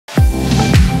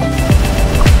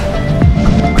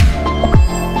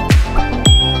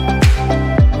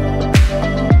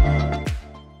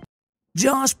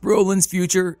Josh Brolin's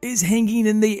future is hanging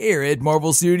in the air at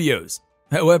Marvel Studios.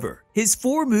 However, his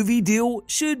 4-movie deal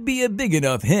should be a big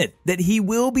enough hint that he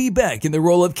will be back in the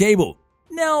role of Cable,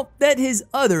 now that his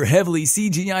other heavily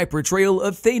CGI portrayal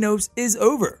of Thanos is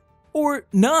over. Or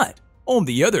not. On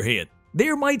the other hand,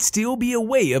 there might still be a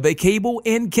way of a Cable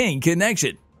and Kang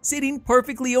connection, sitting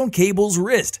perfectly on Cable's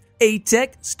wrist, a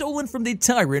tech stolen from the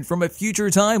Tyrant from a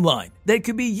future timeline that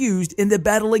could be used in the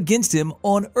battle against him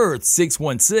on Earth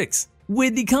 616.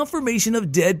 With the confirmation of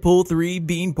Deadpool 3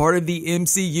 being part of the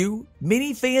MCU,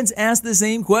 many fans ask the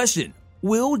same question.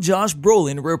 Will Josh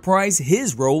Brolin reprise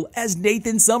his role as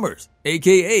Nathan Summers,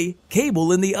 aka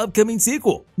Cable, in the upcoming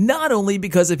sequel? Not only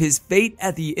because of his fate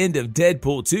at the end of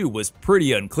Deadpool 2 was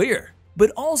pretty unclear,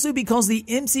 but also because the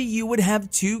MCU would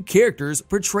have 2 characters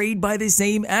portrayed by the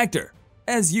same actor.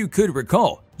 As you could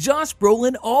recall, Josh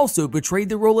Brolin also portrayed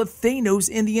the role of Thanos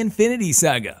in the Infinity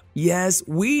Saga. Yes,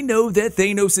 we know that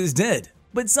Thanos is dead,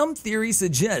 but some theories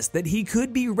suggest that he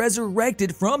could be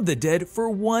resurrected from the dead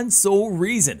for one sole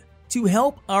reason: to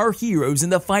help our heroes in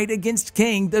the fight against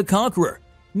Kang the Conqueror.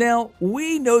 Now,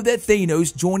 we know that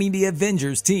Thanos joining the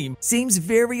Avengers team seems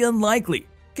very unlikely,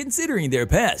 considering their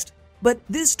past. But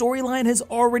this storyline has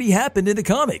already happened in the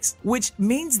comics, which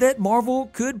means that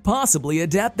Marvel could possibly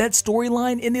adapt that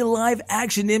storyline in the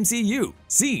live-action MCU,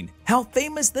 seeing how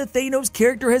famous the Thanos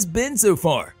character has been so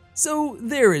far. So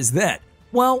there is that.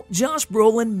 While Josh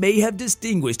Brolin may have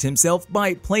distinguished himself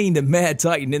by playing the Mad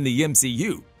Titan in the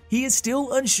MCU, he is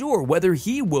still unsure whether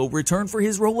he will return for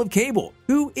his role of Cable,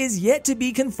 who is yet to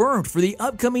be confirmed for the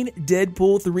upcoming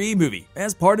Deadpool 3 movie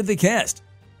as part of the cast.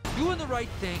 Doing the right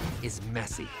thing is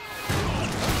messy.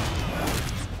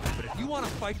 But if you want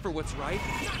to fight for what's right...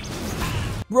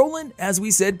 Brolin, as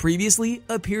we said previously,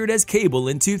 appeared as Cable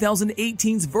in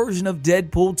 2018's version of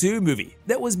Deadpool 2 movie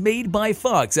that was made by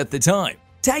Fox at the time,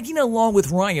 tagging along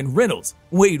with Ryan Reynolds,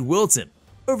 Wade Winston.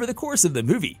 Over the course of the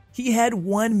movie, he had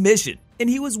one mission, and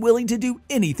he was willing to do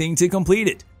anything to complete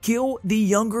it: kill the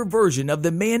younger version of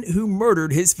the man who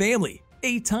murdered his family,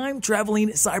 a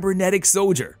time-traveling cybernetic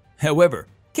soldier. However,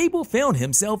 Cable found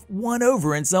himself won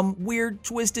over in some weird,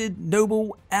 twisted,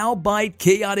 noble, albeit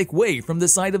chaotic way from the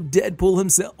side of Deadpool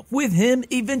himself, with him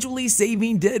eventually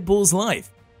saving Deadpool's life.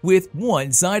 With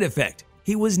one side effect: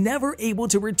 he was never able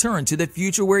to return to the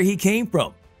future where he came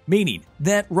from, meaning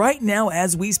that right now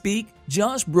as we speak,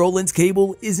 Josh Brolin's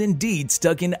Cable is indeed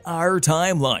stuck in our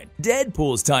timeline,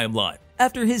 Deadpool's timeline,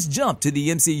 after his jump to the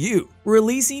MCU,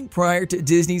 releasing prior to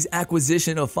Disney's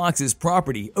acquisition of Fox's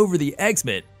property over the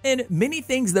X-Men, and many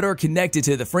things that are connected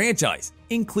to the franchise,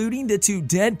 including the 2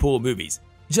 Deadpool movies.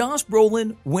 Josh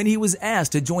Brolin, when he was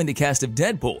asked to join the cast of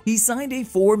Deadpool, he signed a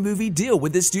 4-movie deal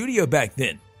with the studio back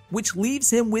then, which leaves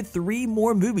him with 3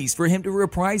 more movies for him to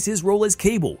reprise his role as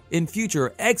Cable in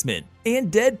future X-Men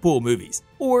and Deadpool movies.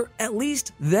 Or at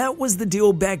least that was the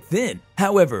deal back then.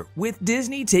 However, with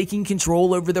Disney taking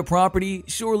control over the property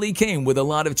surely came with a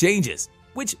lot of changes,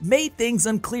 which made things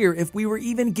unclear if we were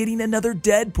even getting another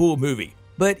Deadpool movie.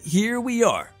 But here we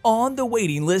are, on the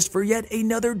waiting list for yet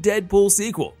another Deadpool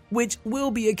sequel, which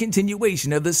will be a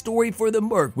continuation of the story for the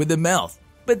Merc with the mouth,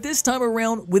 but this time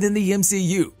around within the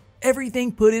MCU.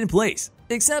 Everything put in place,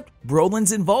 except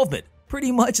Brolin's involvement,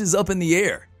 pretty much is up in the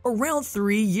air. Around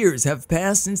 3 years have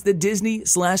passed since the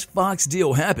Disney/Fox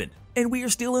deal happened, and we are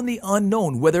still in the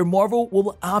unknown whether Marvel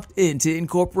will opt in to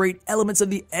incorporate elements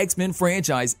of the X-Men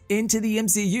franchise into the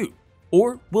MCU,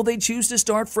 or will they choose to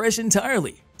start fresh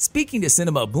entirely? Speaking to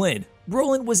Cinema Blend,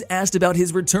 Brolin was asked about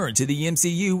his return to the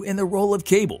MCU in the role of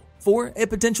Cable for a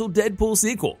potential Deadpool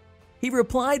sequel. He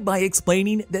replied by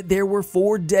explaining that there were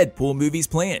 4 Deadpool movies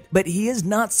planned, but he is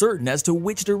not certain as to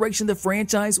which direction the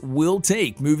franchise will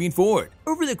take moving forward.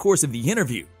 Over the course of the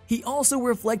interview, he also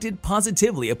reflected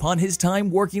positively upon his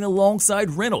time working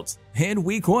alongside Reynolds, and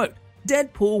we quote,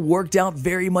 "Deadpool worked out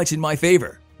very much in my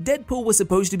favor. Deadpool was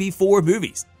supposed to be 4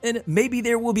 movies, and maybe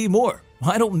there will be more.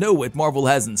 I don't know what Marvel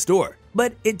has in store,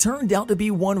 but it turned out to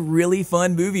be one really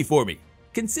fun movie for me.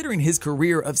 Considering his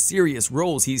career of serious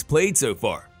roles he's played so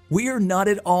far, we are not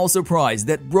at all surprised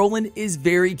that Brolin is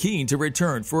very keen to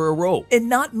return for a role and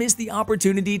not miss the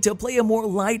opportunity to play a more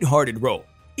lighthearted role,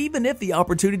 even if the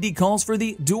opportunity calls for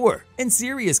the dour and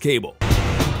serious Cable."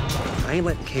 I ain't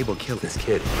letting Cable kill this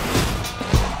kid.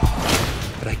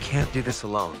 But I can't do this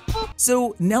alone.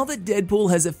 So now that Deadpool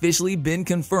has officially been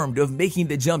confirmed of making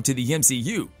the jump to the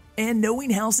MCU, and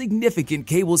knowing how significant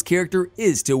Cable's character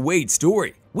is to Wade's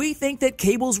story, we think that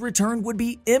Cable's return would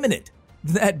be imminent.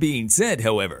 That being said,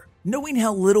 however, knowing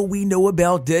how little we know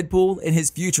about Deadpool and his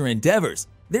future endeavors,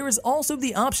 There is also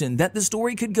the option that the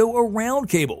story could go around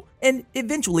Cable and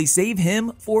eventually save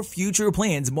him for future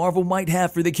plans Marvel might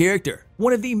have for the character.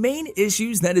 One of the main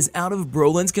issues that is out of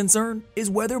Brolin's concern is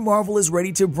whether Marvel is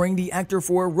ready to bring the actor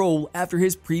for a role after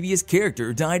his previous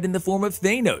character died in the form of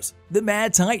Thanos, the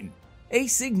Mad Titan, a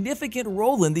significant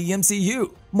role in the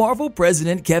MCU. Marvel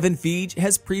president Kevin Feige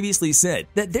has previously said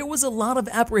that there was a lot of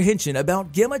apprehension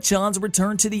about Gemma Chan's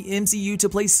return to the MCU to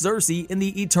play Cersei in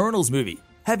the Eternals movie,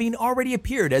 having already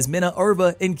appeared as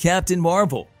Minerva in Captain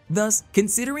Marvel. Thus,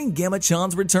 considering Gemma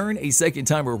Chan's return a second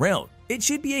time around, it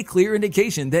should be a clear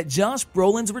indication that Josh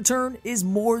Brolin's return is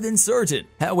more than certain.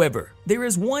 However, there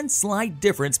is one slight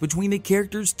difference between the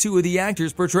characters two of the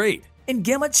actors portrayed. In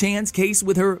Gemma Chan's case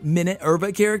with her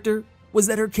Minerva character, was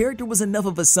that her character was enough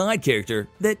of a side character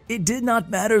that it did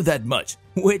not matter that much,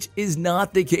 which is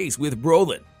not the case with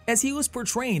Brolin, as he was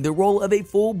portraying the role of a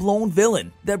full-blown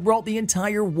villain that brought the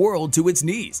entire world to its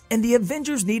knees, and the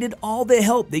Avengers needed all the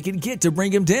help they could get to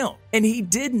bring him down. And he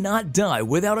did not die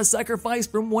without a sacrifice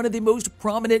from one of the most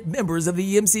prominent members of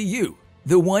the MCU,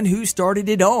 the one who started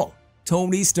it all,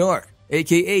 Tony Stark,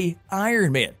 aka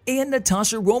Iron Man, and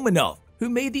Natasha Romanoff, who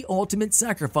made the ultimate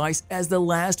sacrifice as the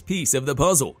last piece of the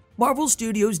puzzle. Marvel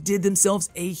Studios did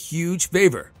themselves a huge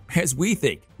favor, as we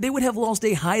think they would have lost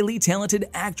a highly talented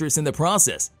actress in the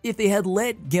process if they had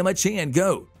let Gemma Chan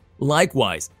go.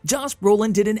 Likewise, Josh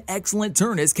Brolin did an excellent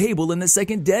turn as Cable in the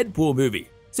second Deadpool movie,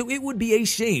 so it would be a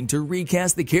shame to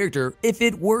recast the character if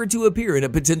it were to appear in a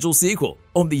potential sequel.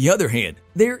 On the other hand,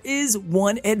 there is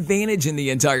one advantage in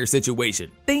the entire situation.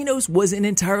 Thanos was an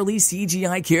entirely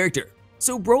CGI character,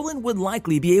 so Brolin would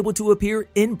likely be able to appear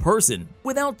in person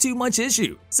without too much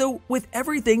issue. So with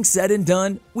everything said and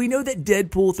done, we know that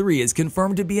Deadpool 3 is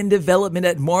confirmed to be in development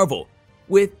at Marvel,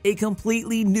 with a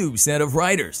completely new set of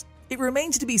writers. It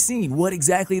remains to be seen what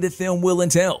exactly the film will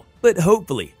entail, but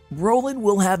hopefully, Brolin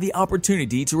will have the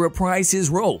opportunity to reprise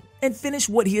his role and finish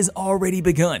what he has already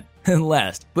begun. And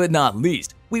last but not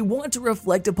least, we want to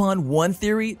reflect upon one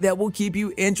theory that will keep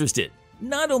you interested.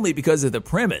 Not only because of the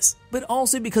premise, but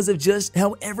also because of just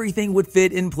how everything would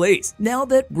fit in place now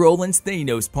that Brolin's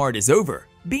Thanos part is over.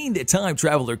 Being the time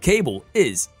traveler Cable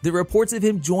is the reports of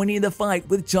him joining the fight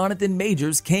with Jonathan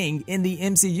Majors Kang in the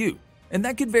MCU. And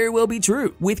that could very well be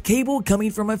true, with Cable coming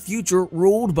from a future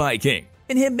ruled by Kang,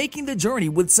 and him making the journey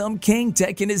with some Kang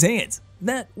tech in his hands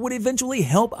that would eventually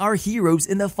help our heroes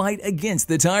in the fight against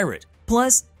the tyrant.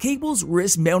 Plus, Cable's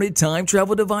wrist-mounted time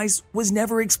travel device was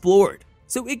never explored,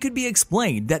 so it could be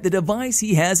explained that the device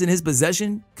he has in his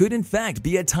possession could in fact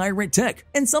be a tyrant tech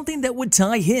and something that would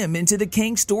tie him into the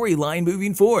Kang storyline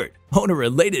moving forward. On a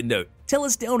related note, tell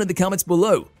us down in the comments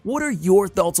below, what are your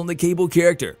thoughts on the Cable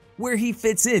character, where he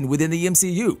fits in within the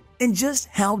MCU, and just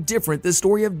how different the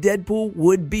story of Deadpool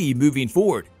would be moving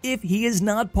forward if he is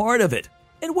not part of it?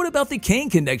 And what about the Kang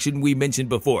connection we mentioned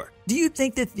before? Do you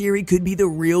think the theory could be the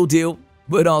real deal?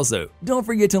 But also, don't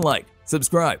forget to like,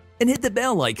 subscribe, and hit the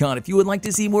bell icon if you would like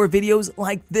to see more videos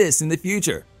like this in the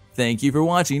future. Thank you for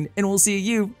watching, and we'll see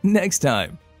you next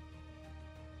time.